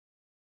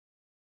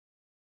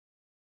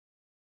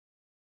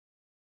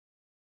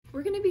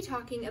We're going to be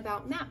talking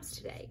about maps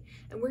today,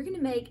 and we're going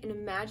to make an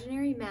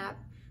imaginary map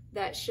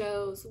that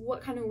shows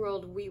what kind of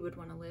world we would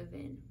want to live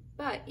in.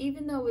 But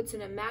even though it's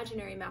an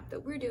imaginary map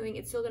that we're doing,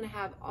 it's still going to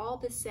have all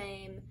the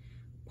same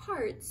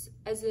parts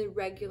as a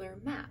regular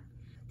map.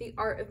 The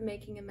art of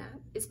making a map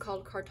is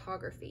called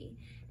cartography,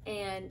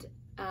 and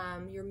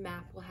your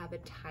map will have a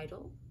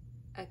title,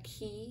 a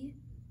key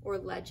or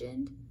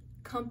legend,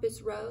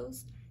 compass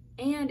rose,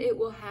 and it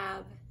will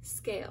have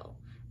scale.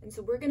 And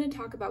so we're going to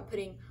talk about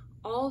putting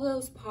all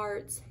those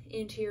parts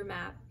into your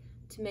map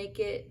to make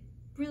it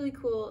really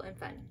cool and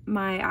fun.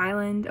 My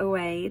island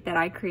away that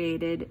I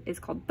created is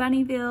called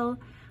Bunnyville.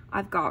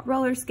 I've got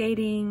roller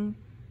skating,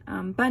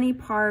 bunny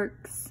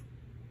parks,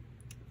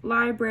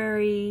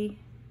 library,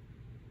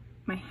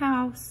 my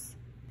house.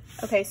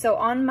 Okay, so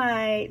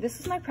this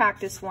is my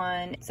practice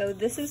one. So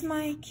this is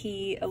my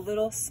key, a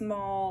little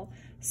small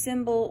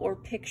symbol or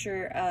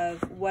picture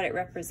of what it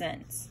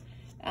represents.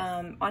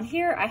 On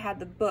here, I had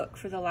the book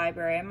for the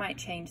library. I might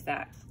change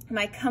that.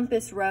 My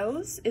compass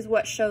rose is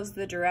what shows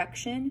the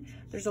direction.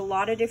 There's a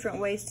lot of different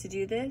ways to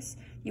do this.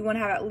 You want to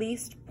have at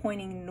least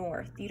pointing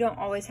north. You don't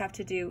always have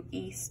to do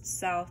east,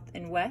 south,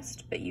 and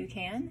west, but you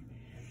can.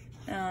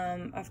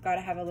 I've got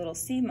to have a little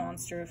sea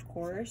monster, of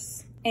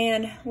course.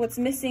 And what's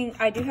missing,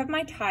 I do have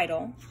my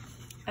title.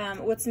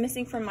 What's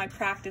missing from my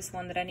practice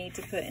one that I need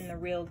to put in the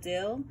real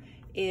deal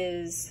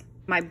is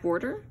my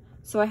border.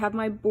 So I have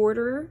my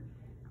border.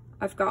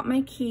 I've got my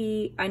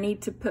key. I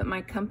need to put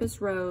my compass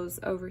rose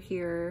over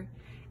here.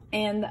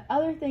 And the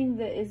other thing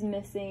that is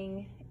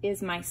missing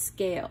is my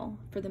scale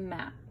for the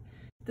map.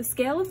 The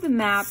scale of the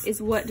map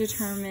is what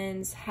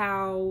determines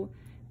how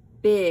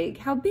big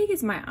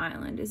is my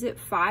island? Is it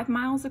 5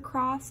 miles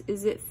across?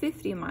 Is it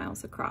 50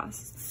 miles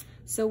across?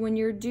 So when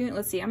you're doing,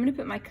 let's see, I'm gonna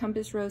put my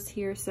compass rose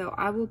here, so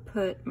I will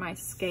put my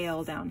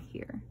scale down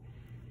here.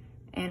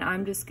 And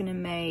I'm just gonna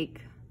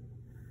make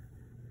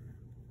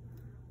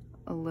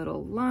a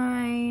little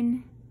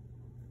line.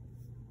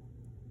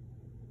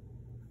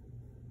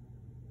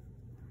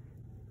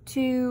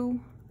 2,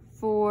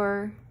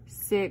 4,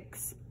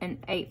 6, and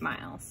 8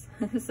 miles.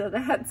 So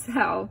that's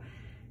how,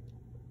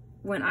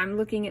 when I'm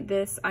looking at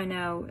this, I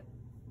know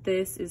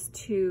this is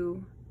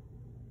 2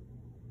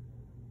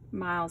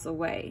 miles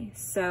away.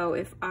 So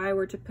if I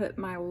were to put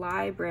my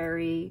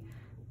library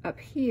up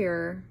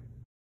here,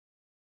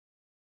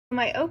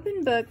 my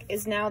open book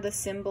is now the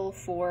symbol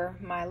for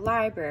my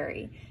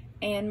library.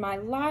 And my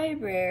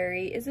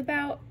library is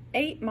about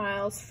 8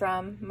 miles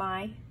from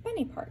my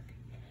bunny park.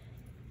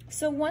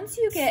 So once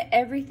you get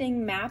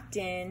everything mapped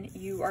in,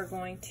 you are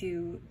going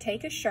to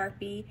take a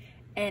Sharpie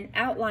and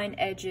outline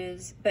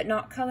edges, but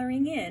not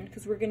coloring in,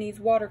 because we're gonna use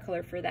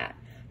watercolor for that.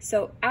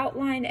 So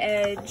outline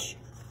edge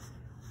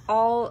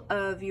all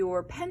of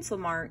your pencil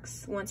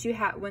marks. Once you're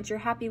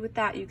happy with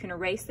that, you can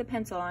erase the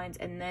pencil lines,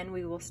 and then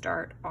we will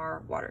start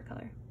our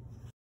watercolor.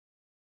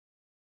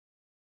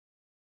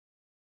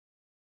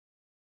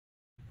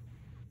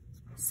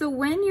 So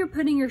when you're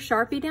putting your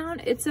Sharpie down,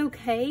 it's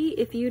okay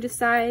if you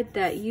decide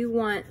that you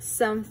want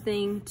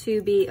something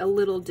to be a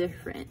little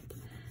different.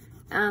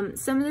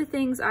 Some of the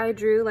things I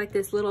drew, like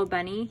this little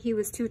bunny, he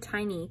was too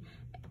tiny.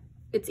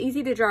 It's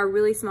easy to draw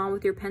really small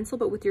with your pencil,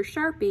 but with your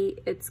Sharpie,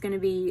 it's gonna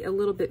be a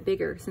little bit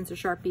bigger since a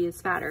Sharpie is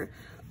fatter.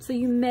 So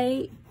you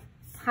may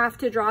have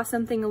to draw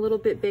something a little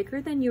bit bigger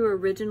than you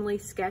originally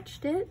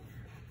sketched it.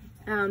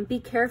 Be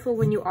careful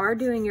when you are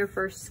doing your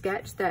first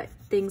sketch that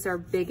things are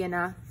big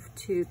enough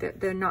that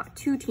they're not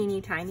too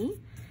teeny tiny.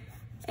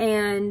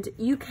 And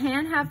you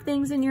can have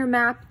things in your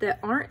map that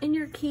aren't in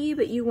your key,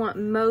 but you want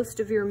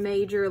most of your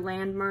major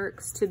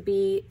landmarks to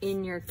be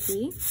in your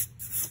key.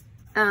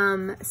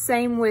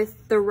 Same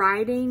with the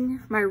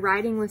writing. My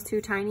writing was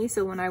too tiny,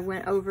 so when I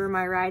went over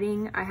my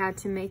writing, I had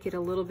to make it a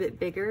little bit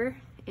bigger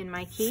in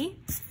my key.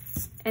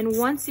 And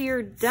once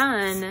you're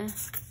done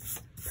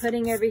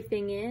putting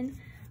everything in,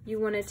 you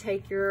want to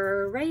take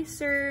your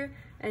eraser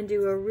and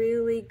do a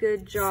really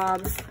good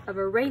job of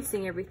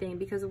erasing everything,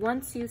 because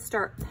once you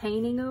start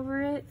painting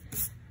over it,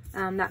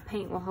 that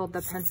paint will hold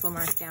the pencil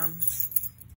mark down.